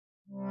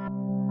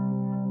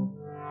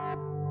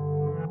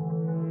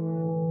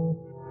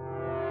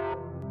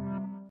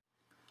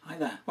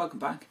there, welcome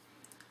back.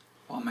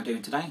 What am I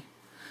doing today?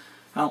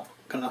 Well,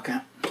 gonna look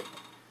at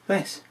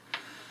this,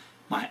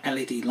 my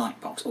LED light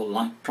box, or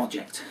light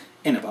project,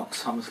 in a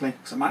box obviously,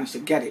 because I managed to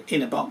get it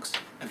in a box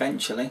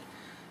eventually.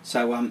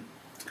 So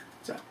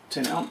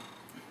turn it on.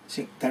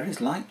 See, there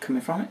is light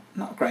coming from it,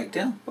 not a great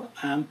deal, but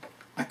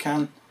I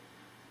can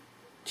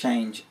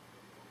change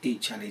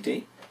each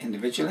LED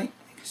individually.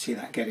 You can see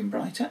that getting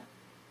brighter.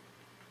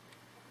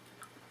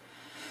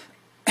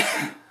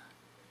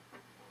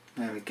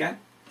 There we go,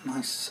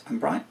 nice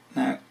and bright.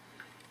 Now,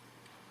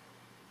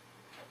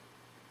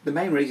 the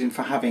main reason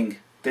for having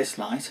this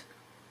light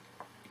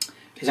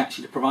is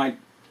actually to provide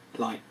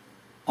light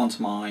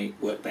onto my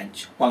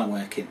workbench while I'm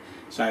working.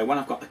 So when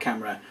I've got the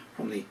camera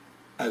from the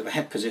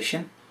overhead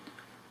position,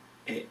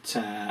 it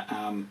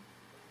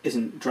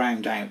isn't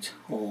drowned out,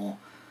 or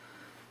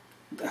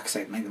like I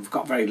say, I've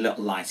got very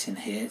little light in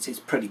here. It's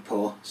pretty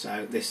poor,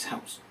 so this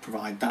helps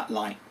provide that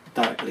light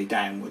directly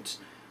downwards,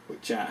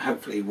 which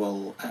hopefully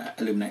will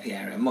illuminate the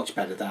area much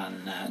better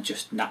than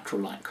just natural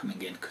light coming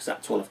in, because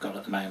that's all I've got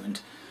at the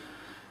moment.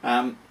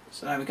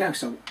 So there we go.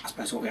 So I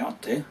suppose what we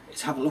ought to do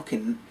is have a look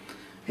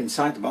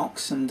inside the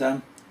box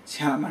and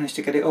see how I managed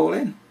to get it all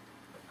in.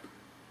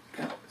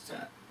 Okay, let's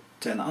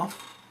turn that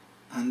off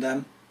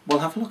and we'll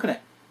have a look at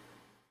it.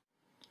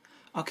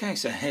 Okay,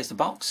 so here's the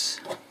box.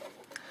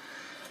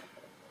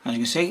 As you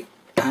can see,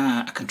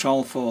 a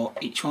control for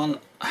each one,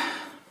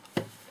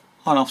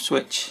 on-off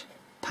switch,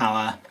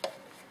 power,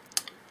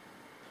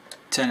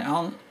 turn it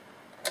on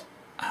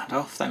and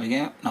off, there we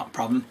go, not a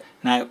problem.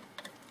 Now,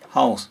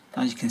 holes,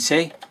 as you can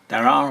see,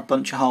 there are a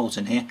bunch of holes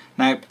in here.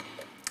 Now,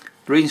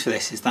 the reason for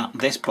this is that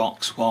this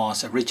box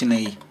was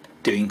originally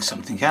doing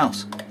something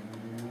else,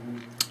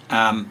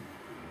 but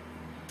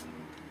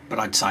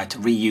I decided to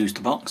reuse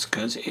the box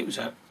because it's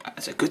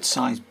a good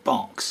sized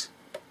box.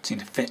 It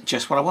seemed to fit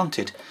just what I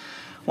wanted.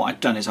 What I've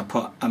done is I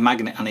put a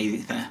magnet on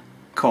either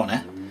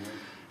corner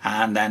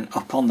and then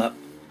up on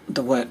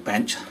the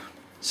workbench,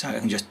 so it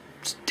can just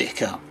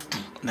stick up.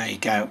 There you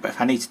go. But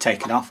if I need to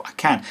take it off, I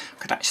can. I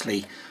could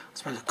actually, I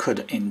suppose I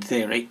could in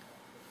theory,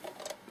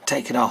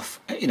 take it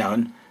off, you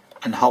know,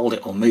 and hold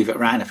it or move it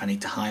around if I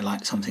need to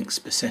highlight something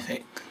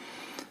specific.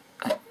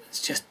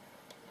 Let's just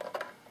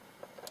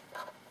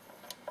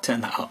turn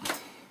that up.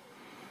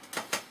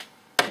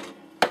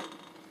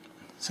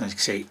 So as you can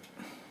see,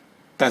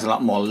 there's a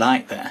lot more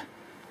light there,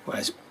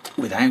 whereas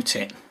without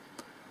it,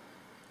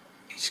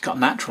 it's got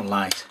natural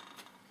light.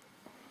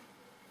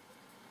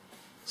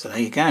 So there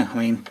you go. I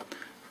mean,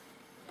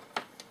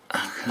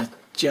 I can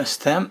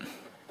adjust them.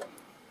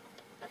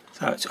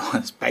 So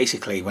it's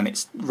basically, when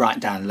it's right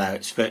down low,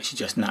 it's virtually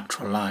just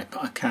natural light,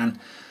 but I can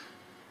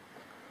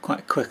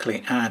quite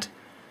quickly add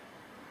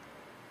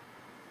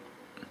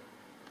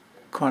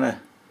quite a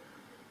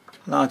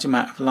large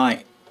amount of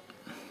light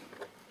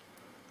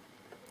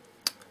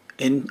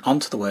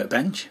onto the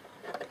workbench.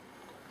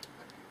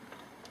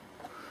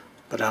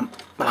 But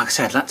like I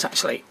said, let's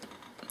actually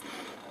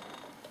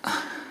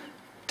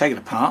take it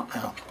apart.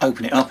 I'll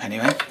open it up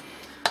anyway.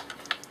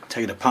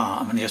 Take it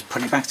apart. I'm going to just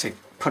put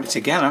it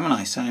together, haven't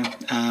I? So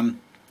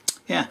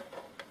yeah.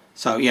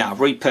 So yeah, I've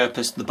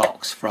repurposed the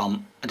box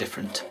from a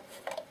different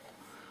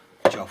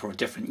job or a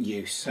different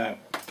use. So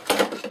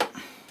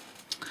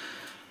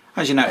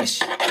as you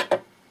notice,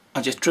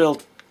 I just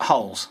drilled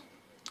holes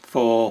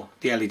for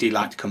the LED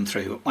light to come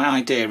through. My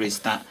idea is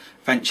that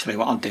eventually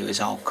what I'll do is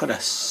I'll cut a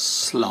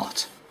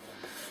slot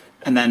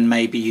and then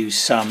maybe use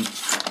some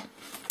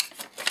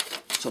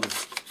sort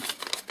of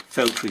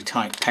filtery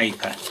type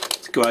paper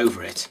to go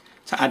over it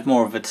to add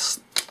more of a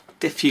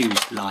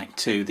diffused light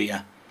to the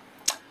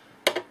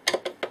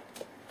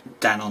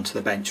down onto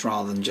the bench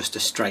rather than just a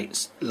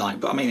straight light.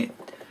 But I mean, it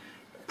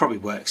probably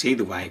works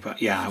either way,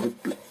 but yeah, I would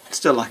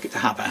still like it to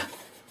have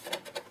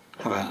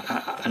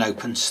an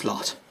open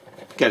slot,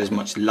 get as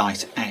much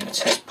light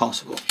out as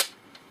possible.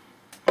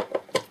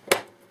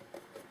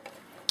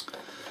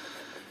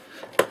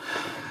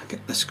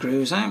 Get the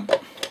screws out.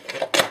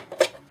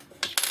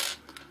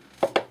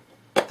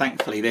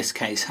 Thankfully this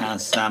case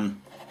has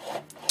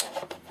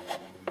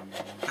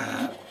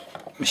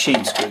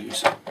machine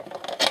screws,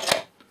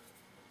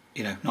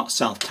 you know, not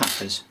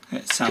self-tappers.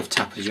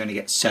 Self-tappers you only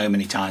get so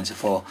many times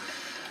before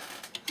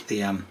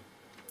the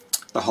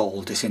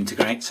hole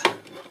disintegrates.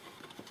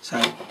 So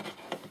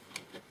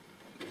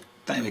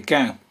there we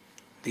go,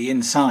 the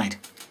inside.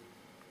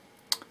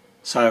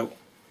 So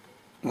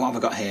what have I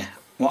got here?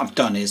 What I've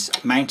done is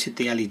mounted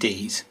the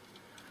LEDs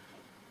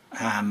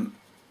on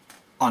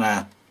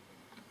a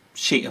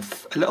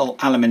little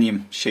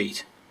aluminium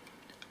sheet,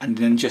 and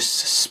then just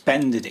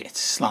suspended it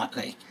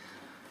slightly.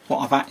 What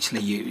I've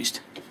actually used,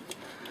 I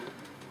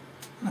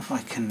don't know if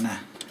I can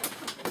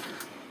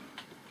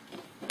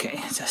get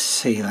you to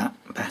see that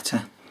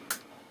better.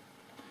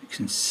 You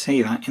can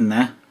see that in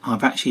there.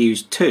 I've actually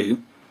used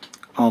two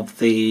of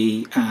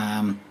the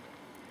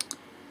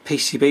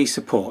PCB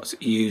supports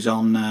that you use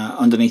on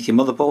underneath your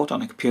motherboard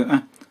on a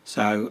computer,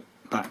 so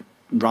that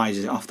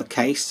rises it off the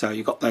case. So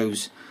you've got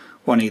those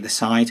one either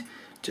side,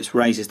 just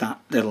raises that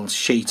little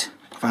sheet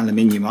of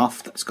aluminium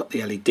off that's got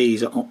the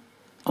LEDs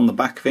on the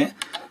back of it.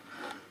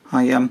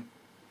 I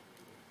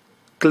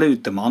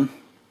glued them on.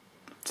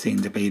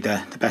 Seemed to be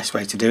the best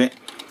way to do it.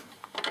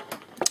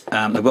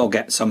 They will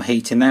get some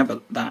heat in there,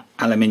 but that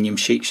aluminium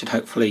sheet should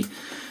hopefully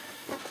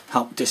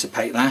help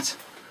dissipate that.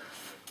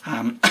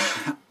 As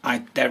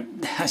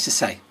I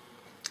say,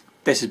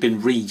 this has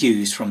been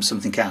reused from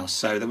something else,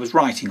 so there was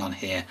writing on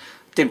here.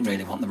 Didn't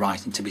really want the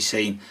writing to be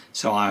seen,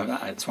 so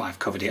that's why I've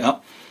covered it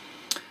up.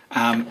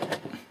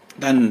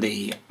 Then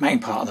the main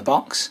part of the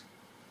box,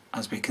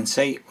 as we can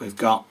see, we've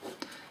got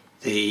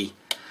the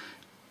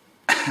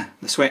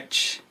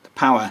switch, the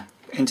power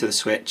into the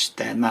switch,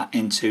 then that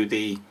into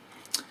the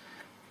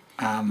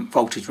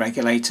voltage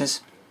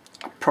regulators.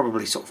 I've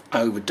probably sort of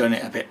overdone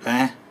it a bit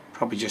there.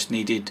 Probably just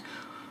needed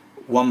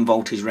one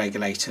voltage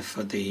regulator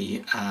for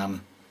the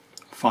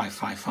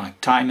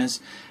 555 timers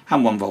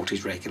and one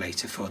voltage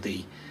regulator for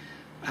the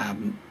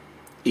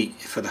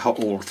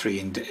all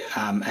three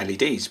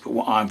LEDs. But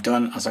what I've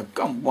done is I've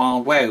gone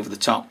way over the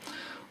top.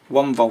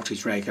 One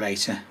voltage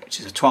regulator, which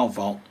is a 12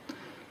 volt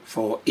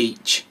for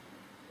each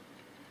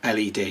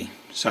LED.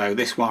 So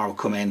this wire will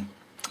come in,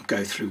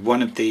 go through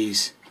one of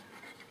these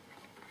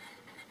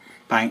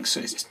banks, so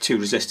it's two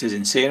resistors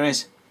in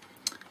series,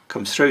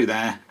 comes through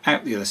there,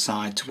 out the other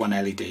side to one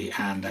LED,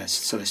 and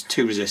so there's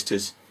two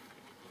resistors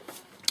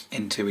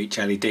into each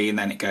LED, and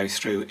then it goes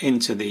through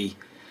into the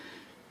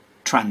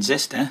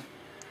transistor,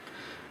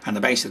 and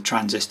the base of the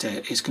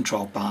transistor is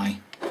controlled by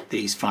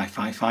these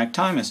 555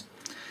 timers,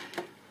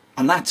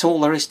 and that's all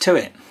there is to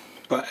it.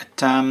 But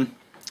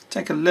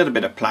take a little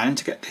bit of planning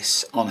to get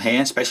this on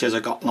here, especially as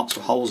I've got lots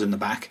of holes in the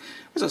back,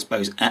 which I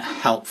suppose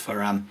help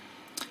for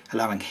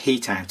allowing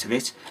heat out of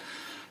it.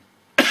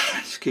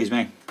 Excuse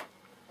me.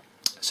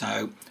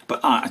 So,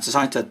 but I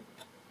decided to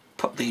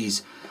put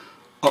these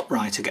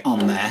upright to get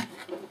on there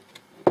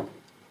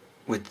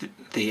with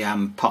the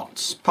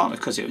pots, partly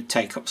because it would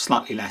take up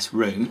slightly less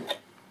room,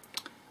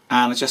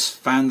 and I just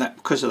found that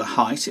because of the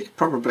height, it's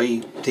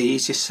probably the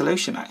easiest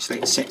solution. Actually,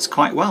 it sits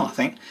quite well, I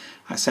think.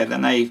 Like I said,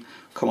 then they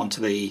come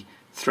onto the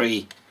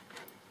three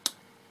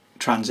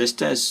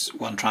transistors,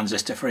 one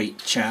transistor for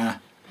each LED,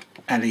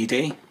 and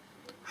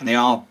the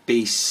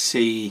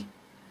RBC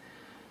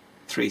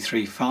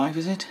 335,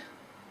 is it?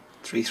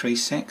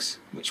 336?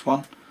 Which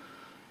one?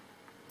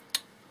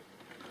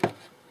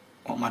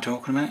 What am I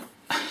talking about?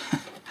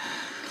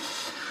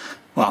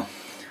 Well,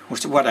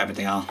 whatever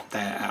they are,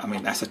 I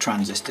mean, that's the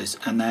transistors,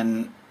 and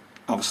then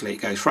obviously it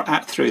goes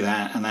out through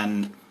there and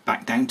then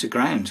back down to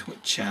ground,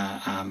 which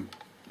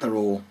they're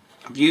all.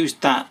 I've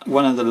used that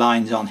one of the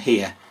lines on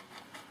here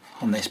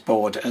on this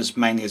board as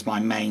mainly as my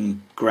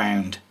main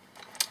ground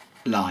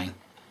line,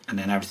 and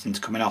then everything's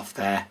coming off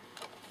there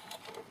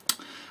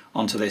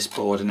onto this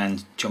board and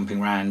then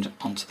jumping round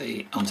onto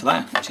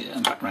there, which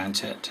is back round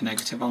to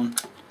negative on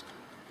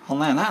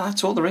there.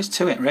 That's all there is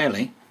to it,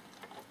 really.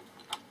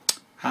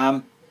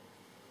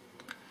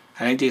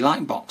 LED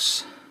light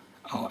box,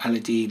 or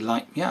LED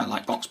light, yeah,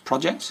 light box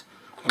project,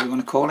 whatever you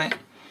want to call it,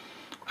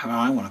 whatever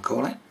I want to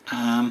call it.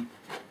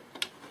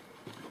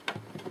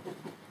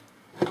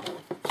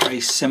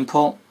 Very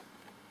simple.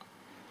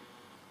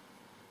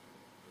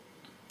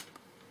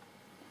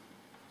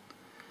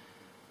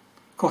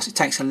 Of course, it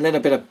takes a little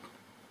bit of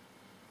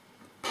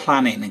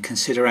planning and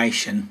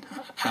consideration,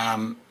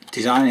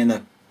 designing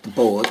the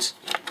boards,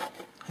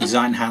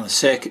 designing how the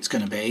circuit's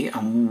going to be,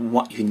 and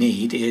what you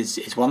need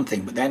is one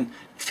thing, but then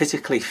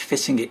physically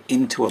fitting it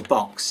into a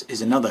box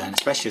is another, and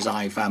especially as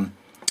I've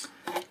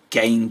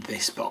gained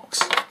this box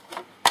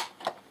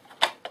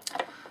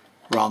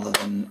rather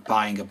than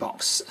buying a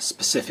box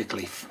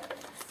specifically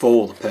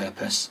for the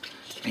purpose,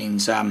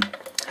 means I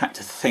had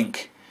to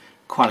think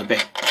quite a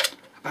bit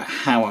about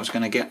how I was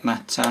going to get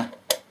that,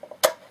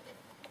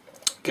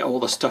 get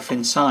all the stuff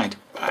inside.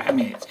 But, I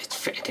mean, it's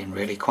fitted in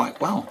really quite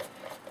well.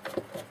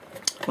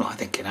 Well, I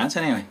think it has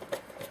anyway.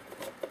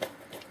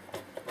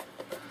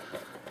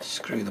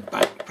 Screw the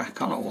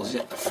back on, or is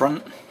it the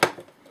front?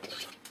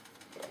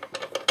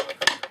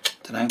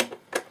 Don't know.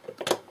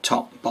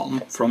 Top,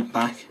 bottom, front,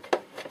 back.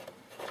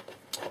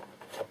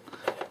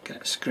 Get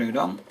it screwed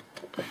on.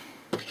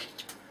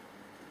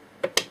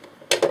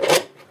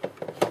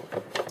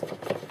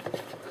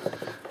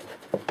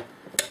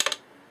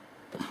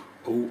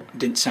 Oh,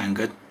 didn't sound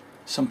good.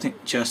 Something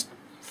just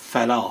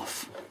fell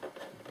off.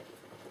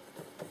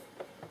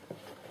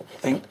 I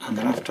think I'm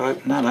going to have to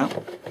open that up.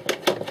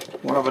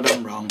 What have I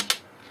done wrong?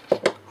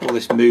 All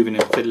this moving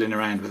and fiddling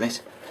around with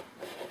it.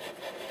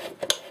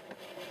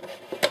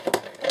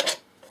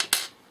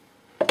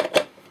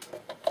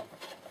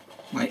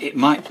 Well, it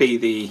might be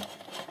the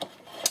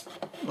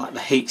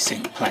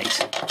heatsink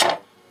plate that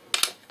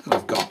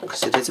I've got,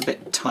 because it is a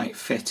bit tight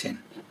fitting.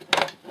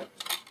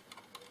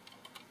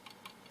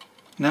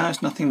 No,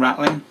 it's nothing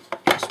rattling.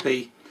 Must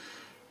be,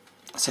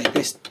 say,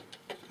 this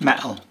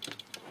metal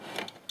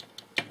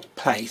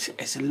plate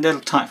is a little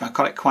tight. I've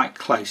got it quite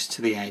close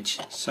to the edge,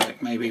 so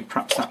maybe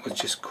perhaps that was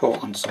just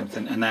caught on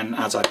something, and then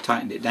as I've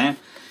tightened it down,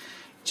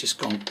 it's just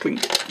gone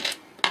clink.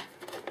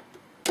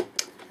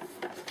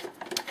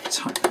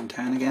 Tighten them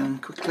down again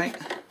quickly.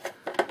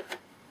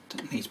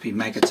 Doesn't need to be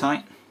mega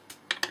tight.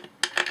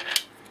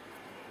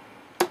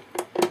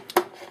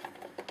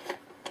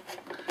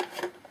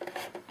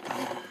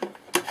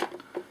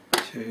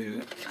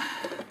 2,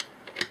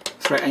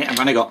 3. I've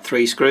only got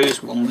 3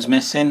 screws, one was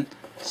missing,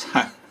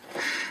 so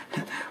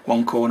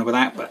one corner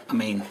without, but I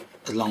mean,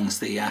 as long as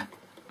the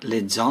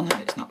lid's on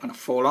and it's not going to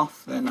fall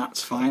off, then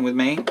that's fine with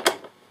me.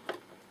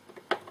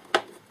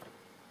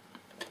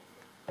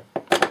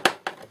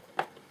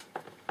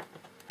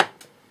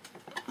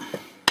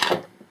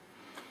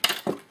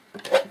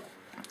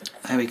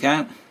 There we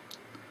go.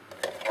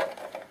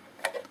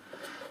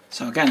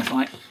 So again, if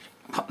I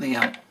pop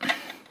the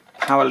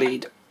power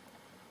lead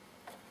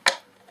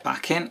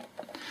back in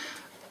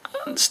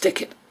and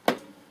stick it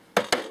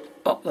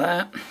up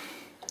there,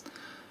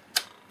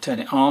 turn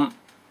it on,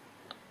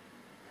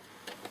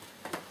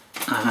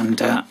 and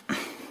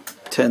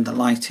turn the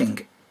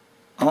lighting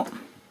up.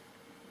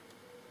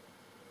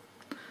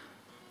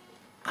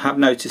 I have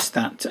noticed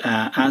that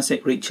as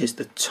it reaches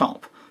the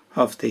top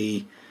of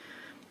the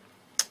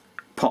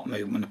pot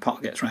movement, when the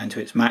pot gets round to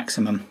its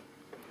maximum,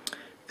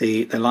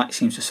 the light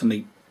seems to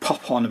suddenly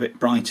pop on a bit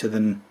brighter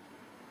than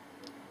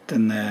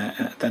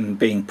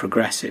being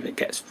progressive. It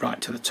gets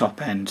right to the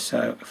top end.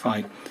 So if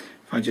I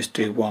just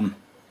do one,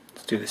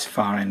 let's do this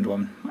far end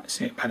one, might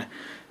see it better.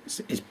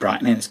 It's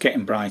brightening, it's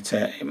getting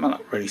brighter. You might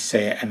not really see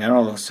it, and then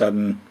all of a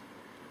sudden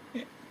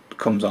it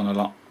comes on a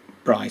lot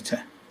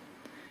brighter.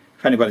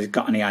 If anybody's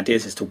got any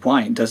ideas as to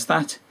why it does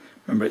that,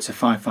 remember it's a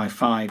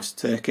 555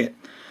 circuit,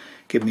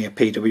 give me a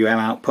PWM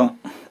output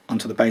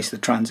onto the base of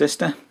the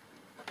transistor.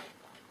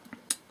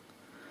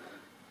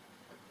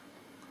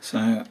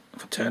 So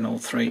if I turn all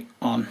 3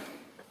 on,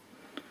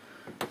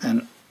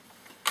 then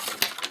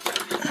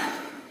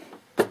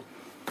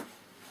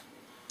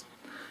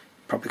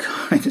probably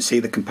can't even see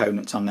the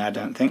components on there, I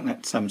don't think.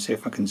 Let's see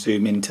if I can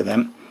zoom into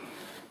them.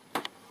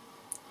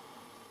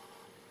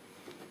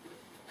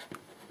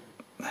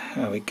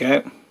 There we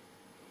go.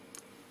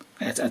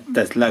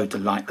 There's loads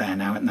of light there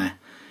now, isn't there?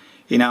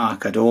 You know, I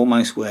could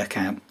almost work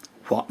out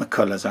what the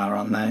colours are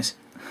on those.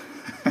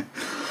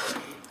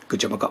 Good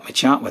job I got my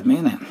chart with me,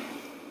 isn't it?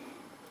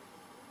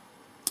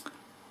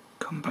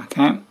 Come back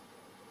out.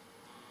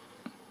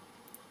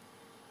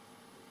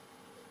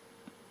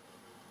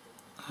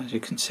 As you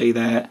can see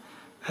there,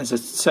 there's a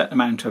certain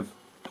amount of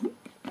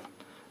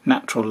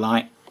natural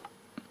light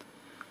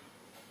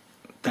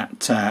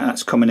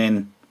that's coming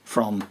in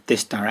from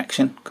this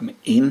direction, coming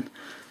in,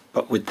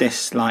 but with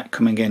this light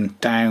coming in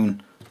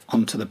down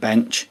onto the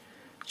bench,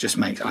 just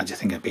makes, I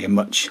just think it'd be a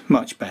much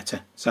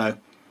better. So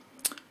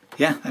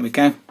yeah, there we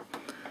go.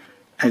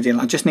 I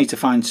just need to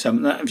find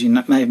some, as you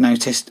may have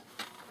noticed,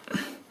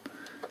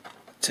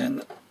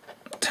 turn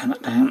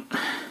that down.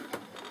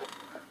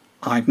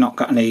 I've not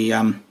got any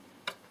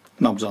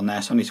knobs on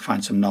there, so I need to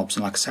find some knobs,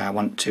 and like I say, I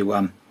want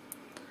to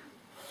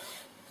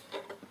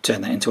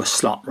turn that into a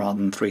slot rather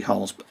than 3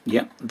 holes. But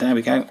yep, there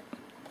we go.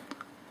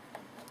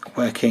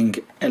 Working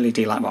LED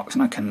light box,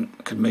 and I can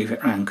move it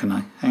around, can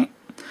I? Hey,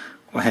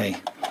 well, hey.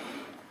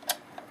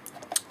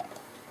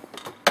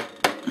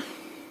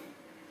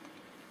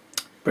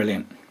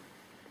 Brilliant.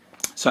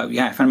 So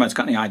yeah, if anybody's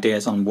got any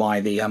ideas on why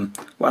the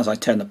well, as I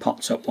turn the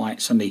pots up, why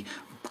it suddenly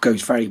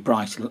goes very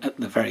bright at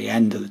the very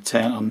end of the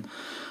turn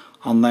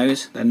on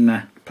those,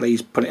 then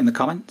please put it in the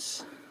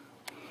comments.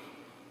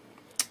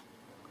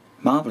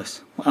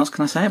 Marvellous. What else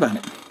can I say about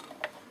it?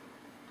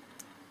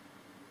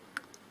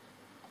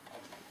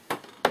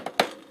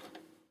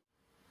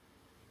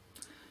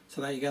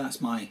 So there you go, that's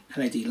my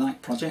LED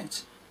light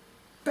project.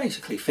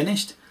 Basically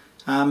finished.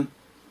 I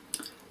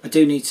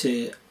do need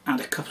to add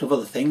a couple of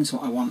other things.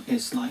 What I want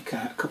is like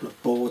a couple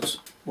of boards,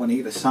 one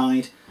either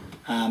side.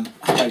 I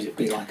suppose it'd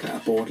be like a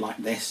board like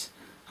this.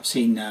 I've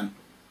seen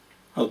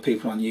other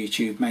people on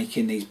YouTube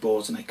making these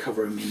boards, and they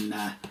cover them in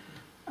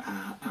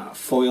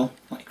foil,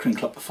 like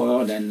crinkle up the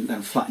foil and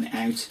then flatten it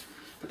out,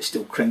 but it's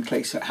still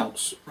crinkly, so it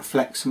helps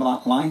reflect some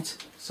of that light.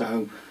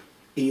 So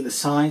either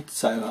side,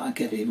 so I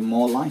give even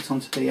more light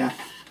onto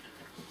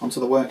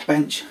the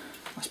workbench.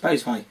 I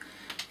suppose if I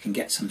can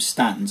get some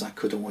stands, I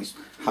could always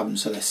have them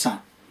so they're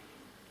sat,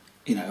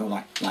 you know,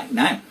 like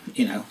now,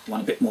 you know,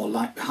 want a bit more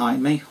light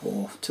behind me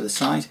or to the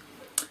side.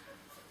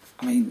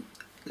 I mean,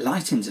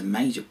 lighting's a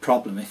major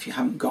problem if you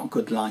haven't got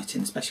good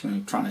lighting, especially when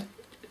you're trying to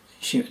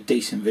shoot a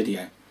decent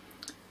video.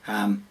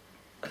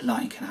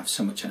 Lighting can have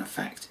so much an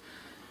effect.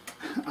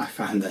 I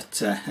found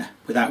that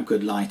without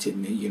good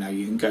lighting, you know,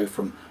 you can go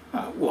from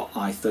what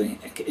I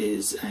think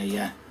is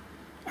a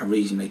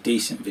reasonably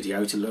decent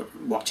video to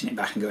watching it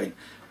back and going,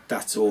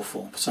 that's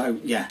awful. So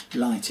yeah,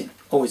 lighting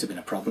always been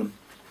a problem,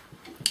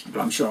 but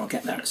I'm sure I'll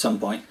get there at some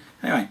point.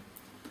 Anyway,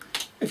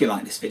 if you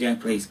like this video,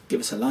 please give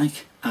us a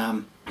like,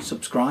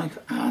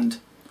 subscribe, and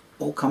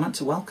all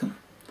comments are welcome.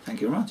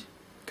 Thank you very much.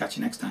 Catch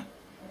you next time.